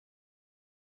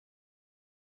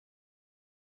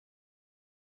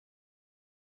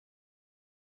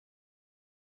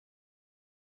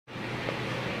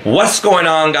What's going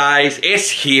on, guys? It's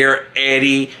here,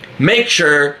 Eddie. Make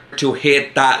sure to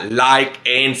hit that like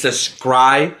and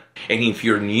subscribe. And if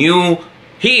you're new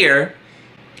here,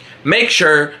 make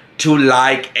sure to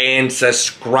like and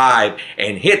subscribe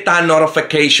and hit that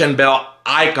notification bell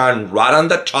icon right on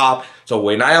the top, so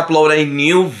when I upload a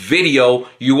new video,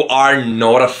 you are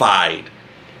notified.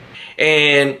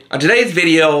 And on today's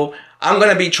video, I'm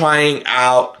gonna be trying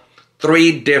out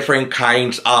 3 different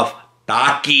kinds of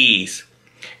Takis.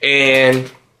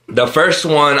 And the first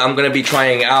one I'm gonna be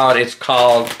trying out is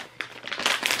called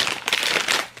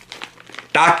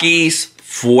Takis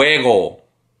Fuego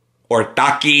or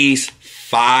Takis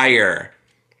Fire.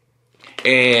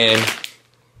 And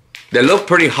they look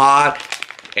pretty hot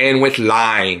and with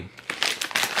lime.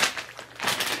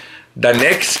 The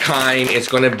next kind is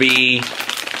gonna be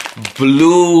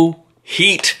Blue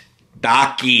Heat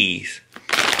Takis.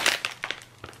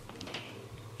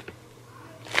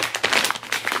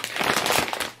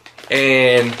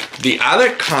 And the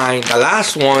other kind, the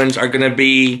last ones, are gonna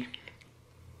be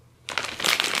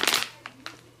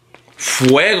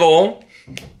Fuego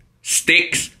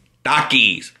Sticks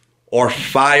Takis or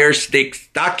Fire Sticks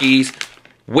Takis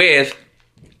with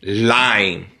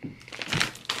lime.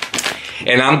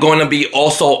 And I'm gonna be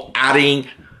also adding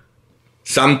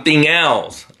something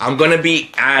else. I'm gonna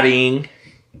be adding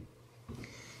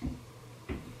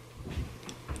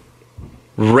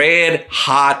red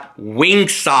hot wing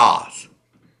sauce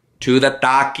to the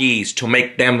Takis to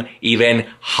make them even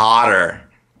hotter.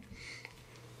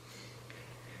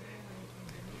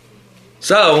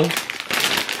 So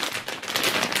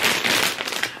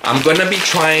I'm gonna be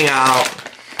trying out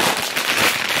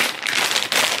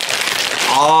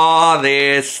all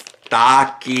these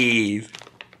Takis.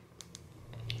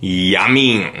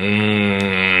 Yummy.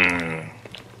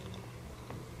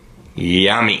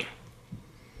 Yummy.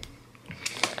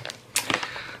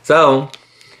 So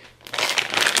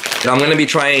I'm gonna be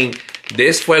trying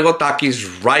this Fuego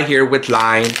Takis right here with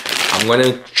lime. I'm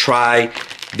gonna try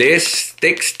this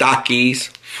Sticks Takis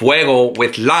Fuego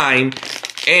with lime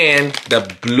and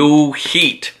the Blue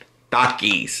Heat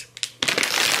Takis.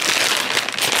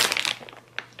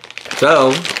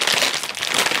 So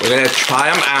we're gonna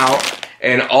try them out,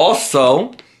 and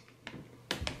also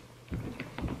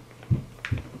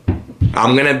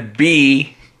I'm gonna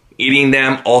be eating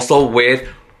them also with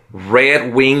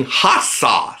red wing hot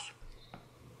sauce.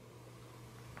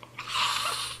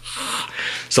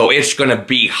 So it's gonna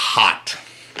be hot.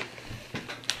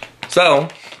 So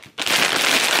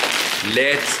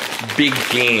let's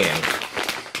begin.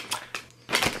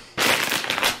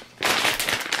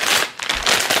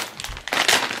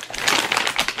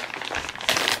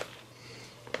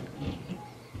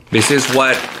 This is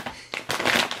what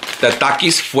the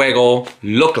Takis Fuego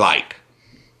look like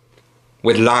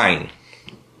with lime.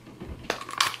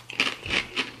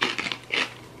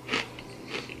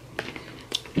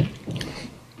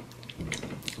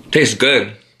 Tastes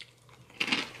good.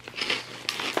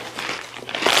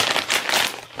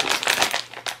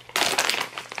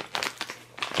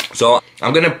 So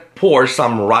I'm gonna pour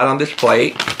some right on this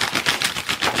plate.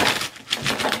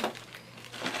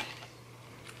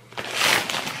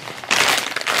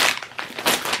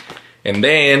 And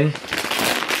then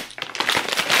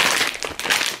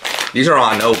these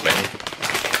are unopened,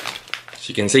 as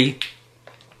you can see.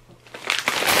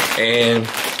 And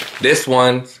this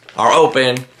ones are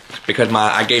open because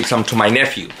I gave some to my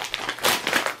nephew.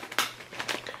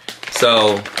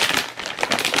 So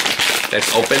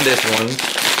let's open this one.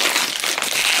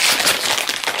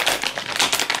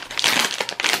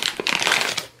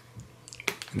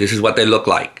 This is what they look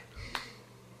like.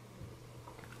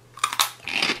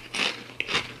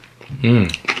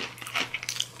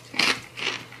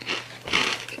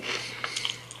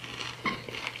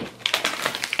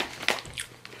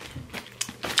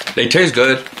 They taste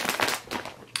good.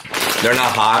 They're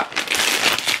not hot.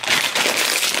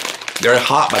 They're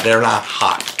hot, but they're not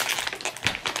hot.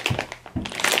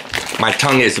 My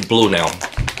tongue is blue now.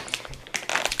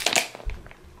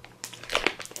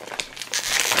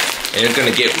 And it's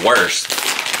gonna get worse.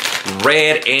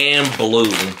 Red and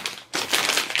blue.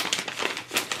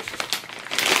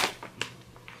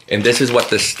 And this is what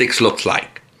the sticks looks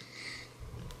like.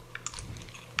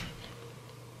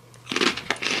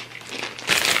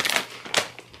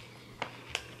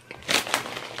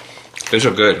 These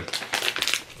are good.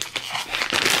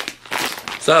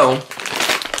 So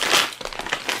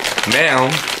now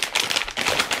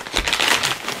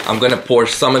I'm gonna pour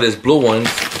some of this blue ones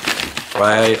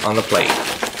right on the plate.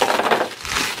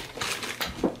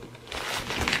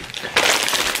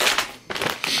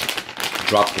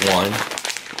 Drop one.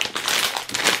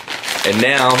 And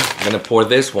now I'm gonna pour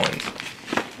this one,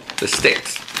 the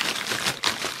sticks.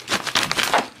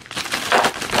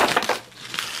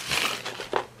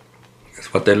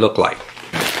 That's what they look like.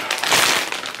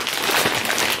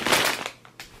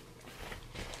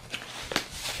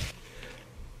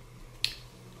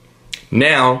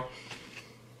 Now,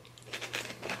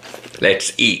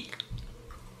 let's eat.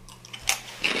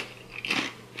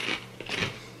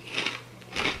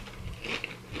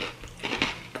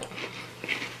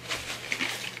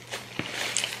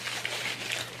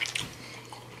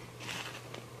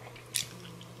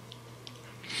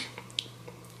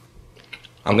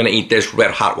 I'm gonna eat this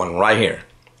red hot one right here.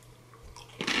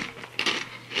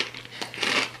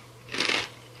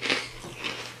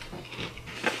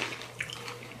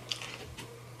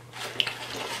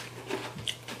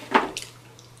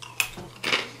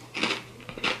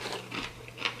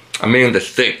 I mean the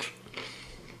sticks.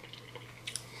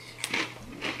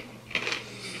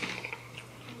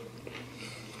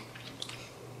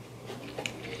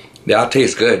 They all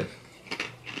taste good.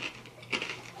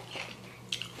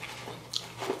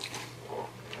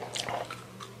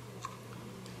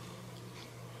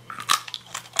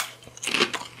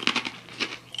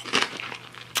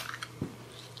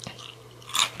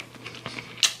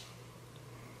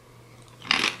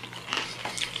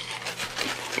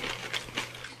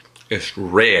 It's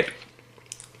red.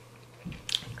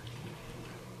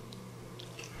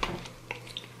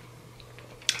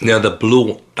 Now the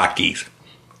blue Takis.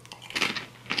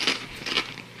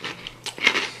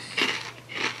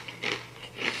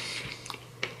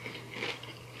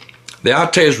 They all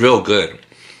taste real good.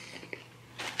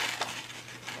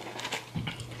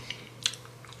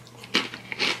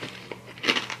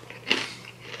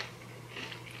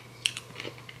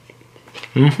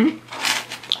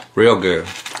 Real good.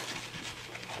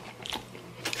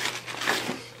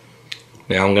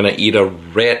 Now I'm gonna eat a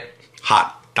red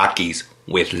hot Takis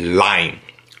with lime.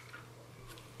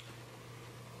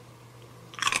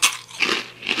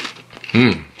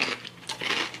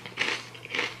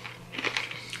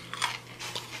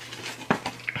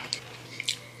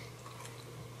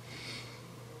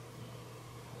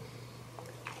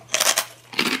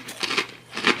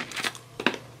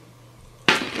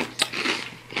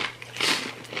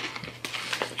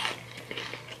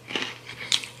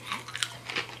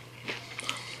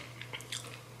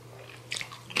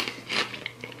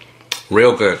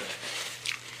 Real good.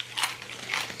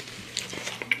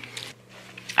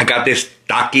 I got this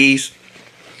Takis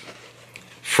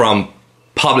from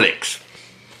Publix.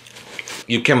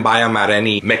 You can buy them at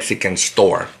any Mexican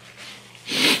store.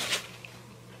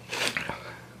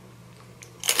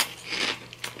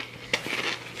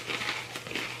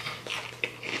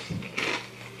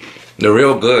 They're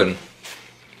real good.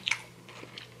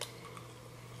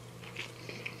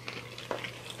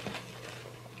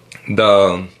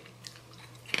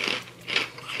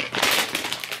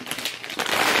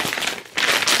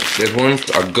 These ones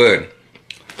are good.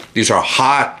 These are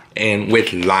hot and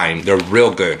with lime. They're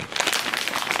real good.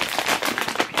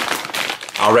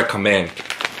 I'll recommend.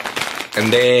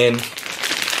 And then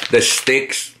the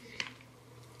sticks,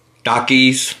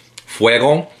 Takis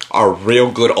Fuego, are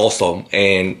real good also.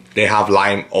 And they have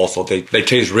lime also. They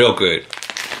taste real good.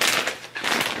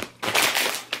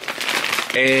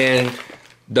 And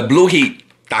the Blue Heat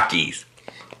Takis,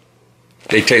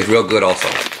 they taste real good also.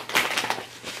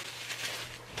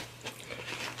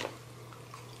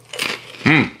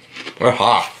 They're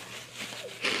hot.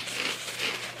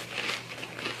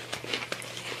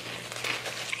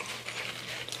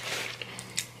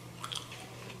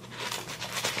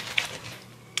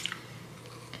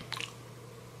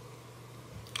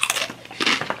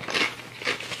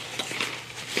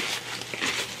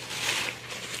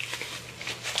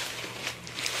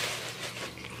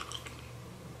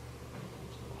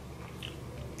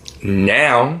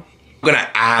 Now, I'm gonna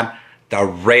add the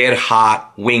red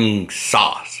hot wing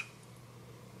sauce.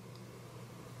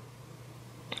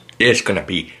 It's gonna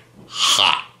be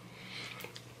hot.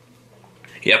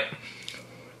 Yep.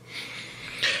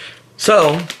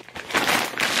 So,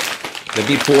 let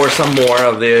me pour some more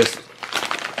of this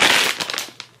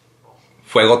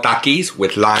Fuego Takis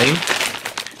with lime.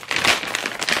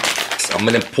 So I'm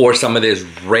gonna pour some of this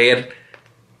red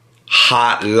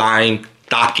hot lime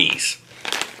Takis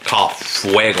called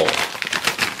Fuego.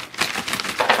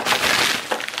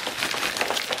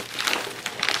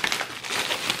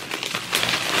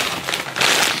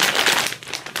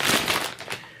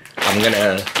 I'm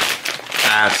gonna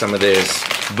add some of this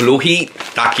Blue Heat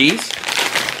Takis.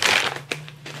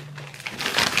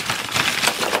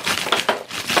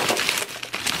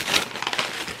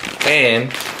 And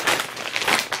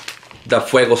the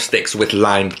fuego sticks with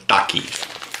lime Takis.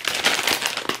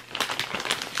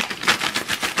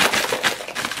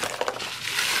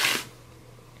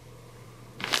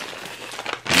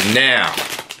 Now,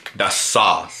 the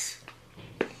sauce.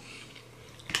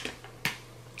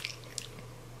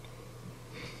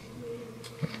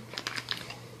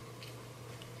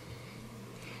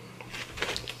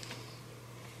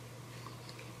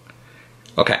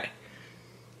 Okay.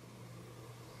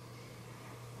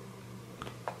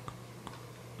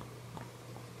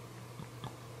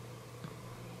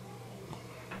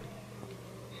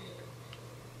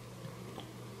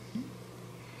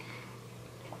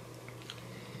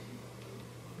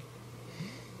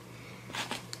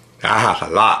 That's a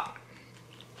lot.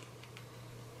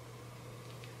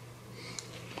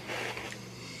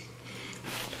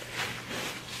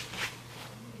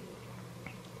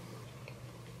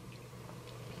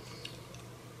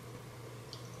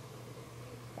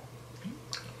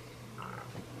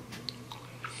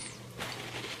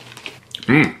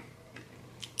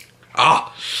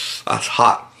 Ah, that's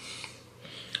hot.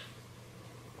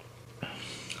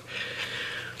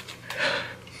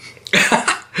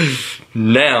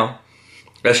 Now,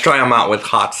 let's try them out with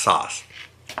hot sauce.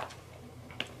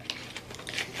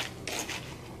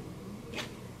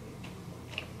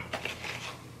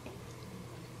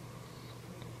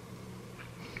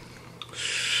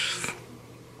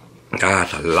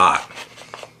 That's a lot.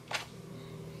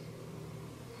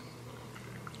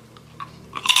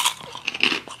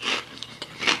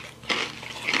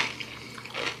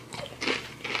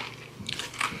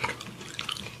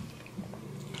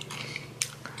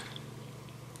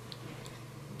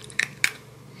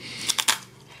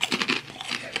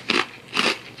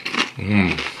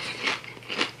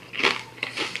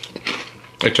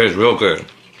 It tastes real good.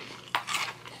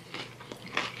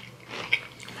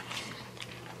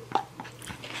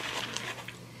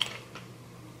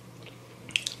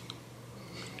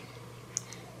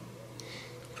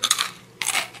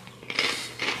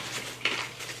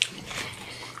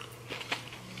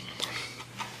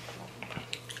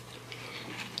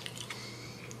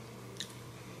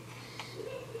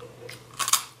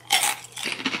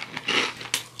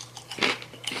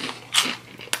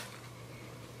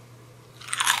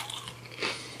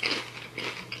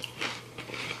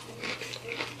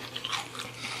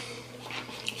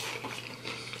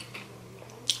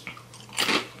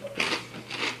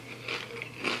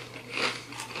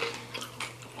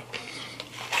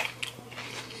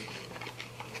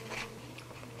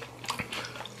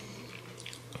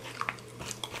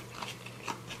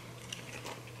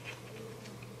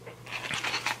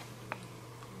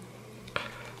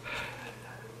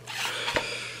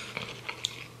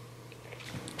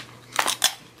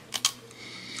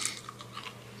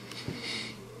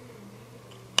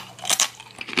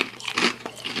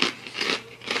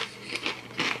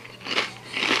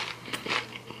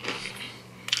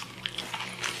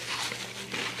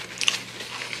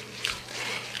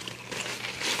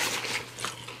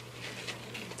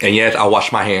 And yes, I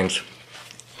wash my hands.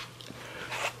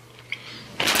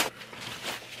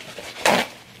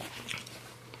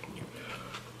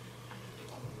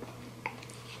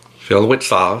 Fill with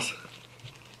sauce.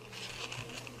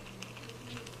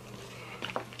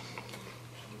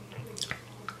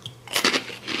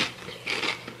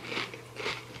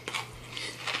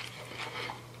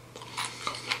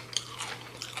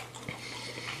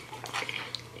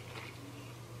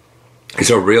 These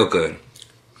are real good.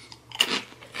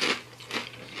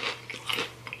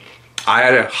 I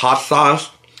added hot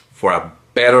sauce for a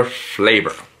better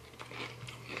flavor.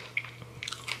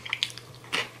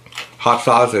 Hot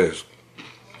sauce is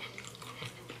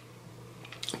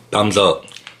thumbs up.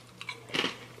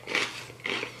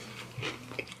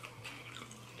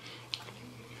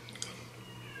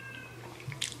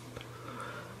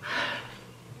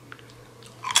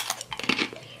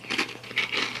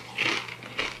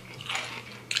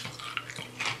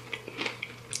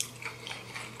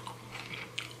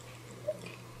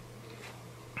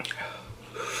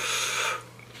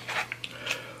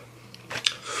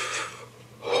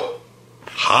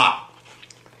 Hot.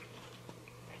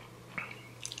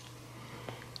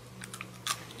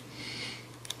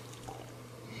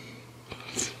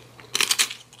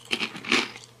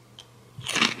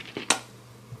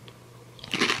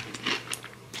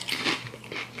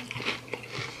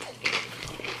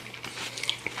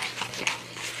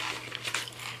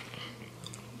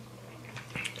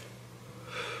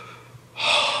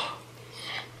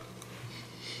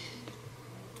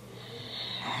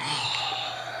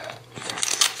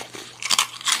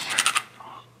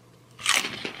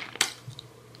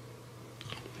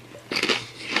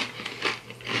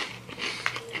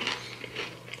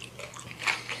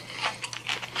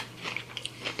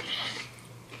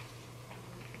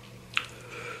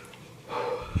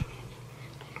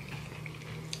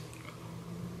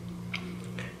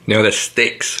 You know, the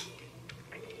sticks.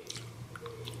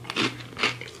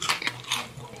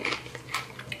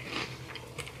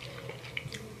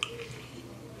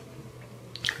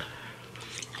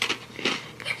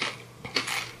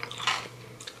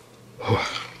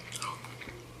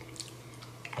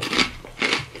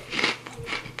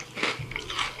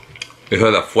 These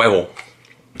are the fuego.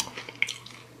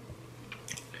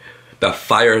 The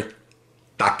fire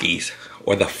Takis,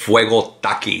 or the fuego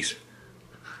Takis.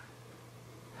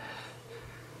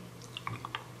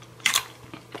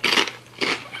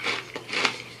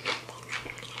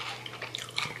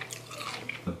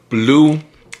 Blue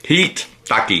heat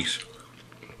Takis.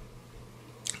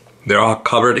 They're all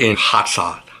covered in hot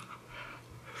sauce.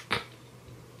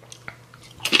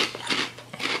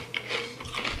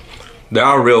 They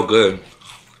are real good.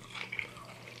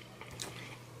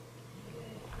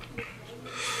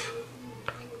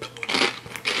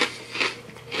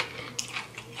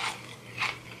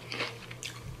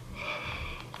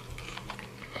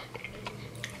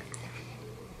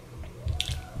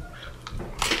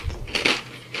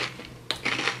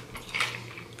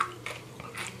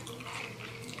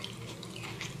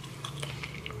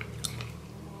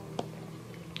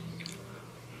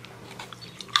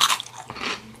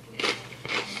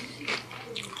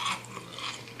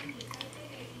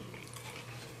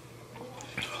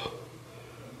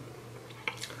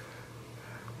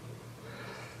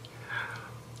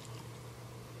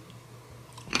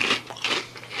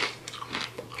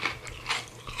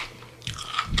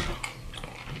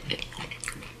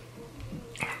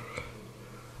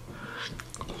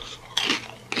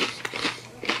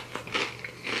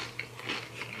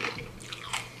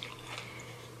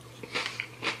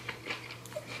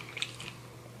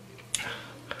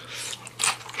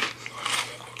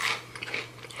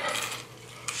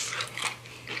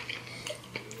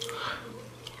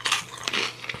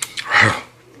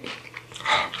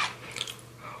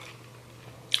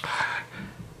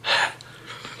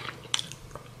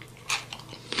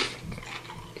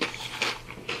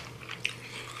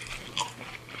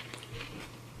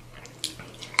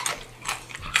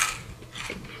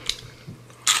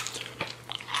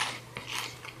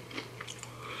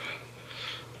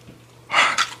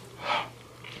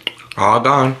 All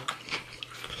gone.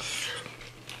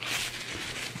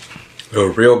 They're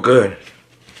real good.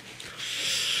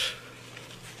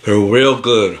 They're real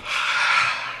good.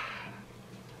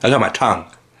 I got my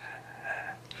tongue.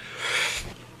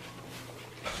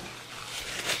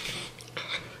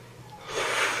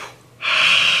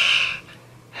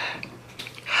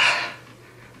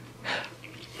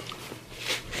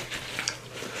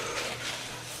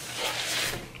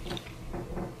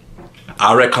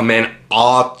 I recommend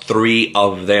all three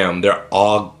of them. They're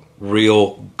all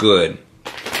real good.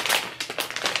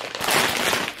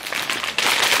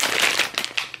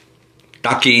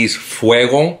 Takis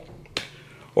Fuego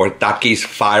or Takis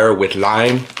Fire with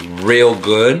Lime, real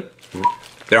good.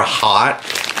 They're hot.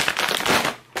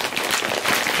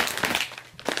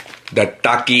 The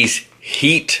Takis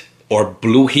Heat or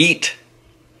Blue Heat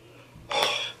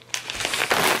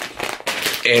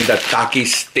and the Takis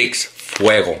Sticks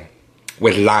Fuego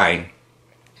with lime.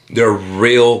 They're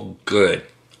real good.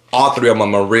 All three of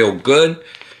them are real good,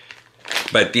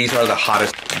 but these are the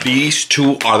hottest. These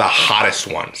two are the hottest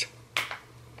ones.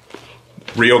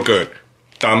 Real good.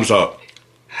 Thumbs up.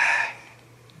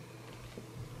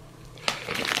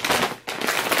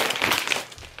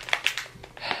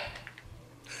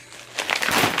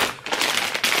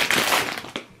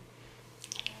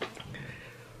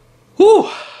 Whew.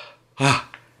 Ah.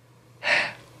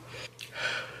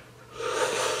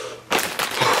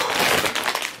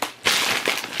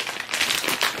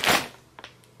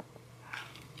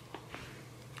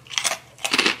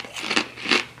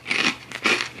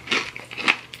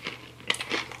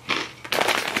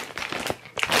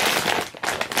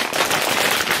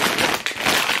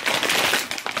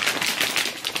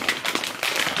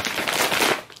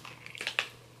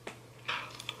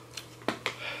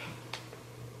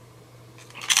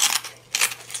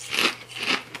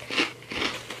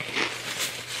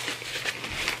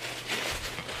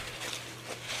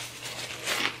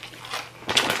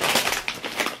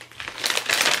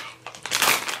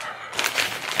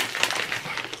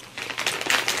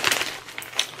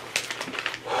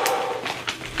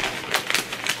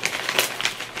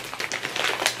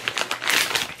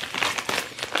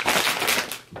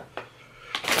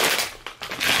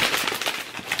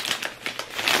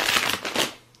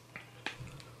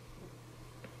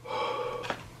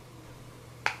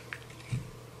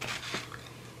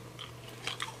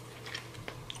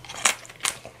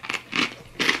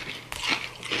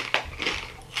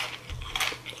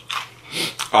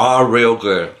 are real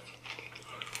good.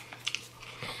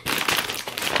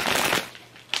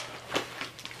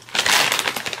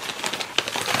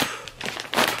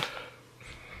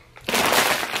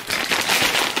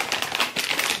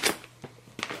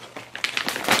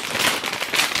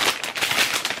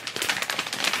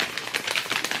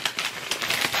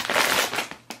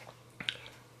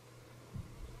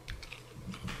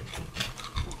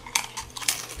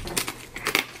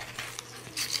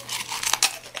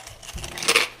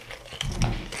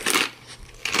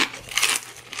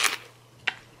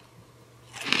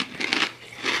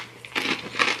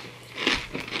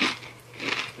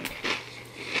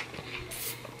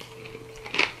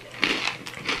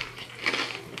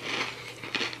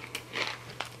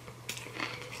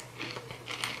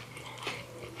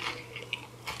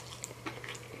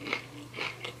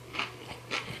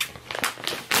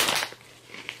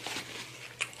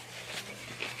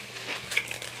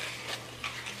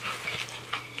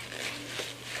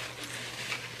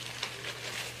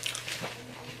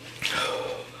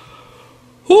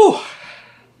 Whew.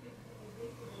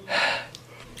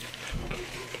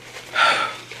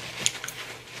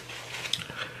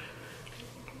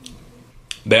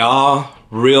 They are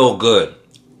real good.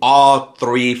 All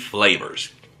three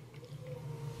flavors.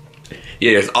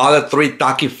 Yes, all the three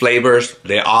Takis flavors,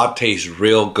 they all taste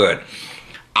real good.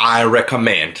 I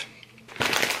recommend.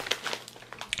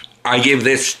 I give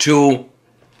this two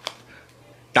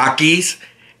Takis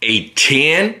a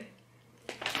 10.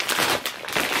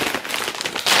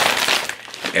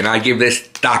 And I give this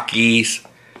Takis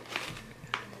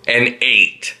an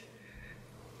 8.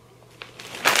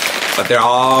 But they're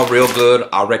all real good.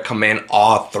 I recommend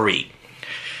all three.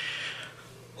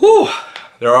 Whew.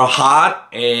 They're all hot,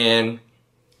 and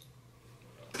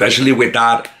especially with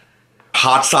that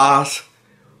hot sauce.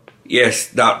 Yes,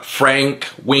 that Frank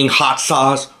wing hot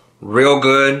sauce. Real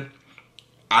good.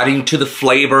 Adding to the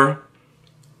flavor.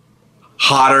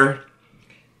 Hotter.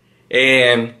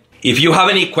 And if you have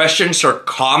any questions or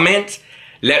comments,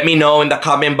 let me know in the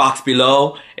comment box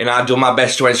below, and I'll do my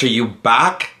best to answer you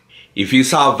back. If you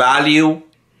saw value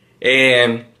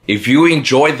and if you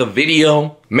enjoyed the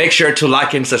video, make sure to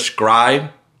like and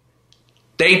subscribe.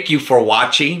 Thank you for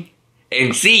watching,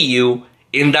 and see you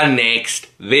in the next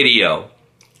video.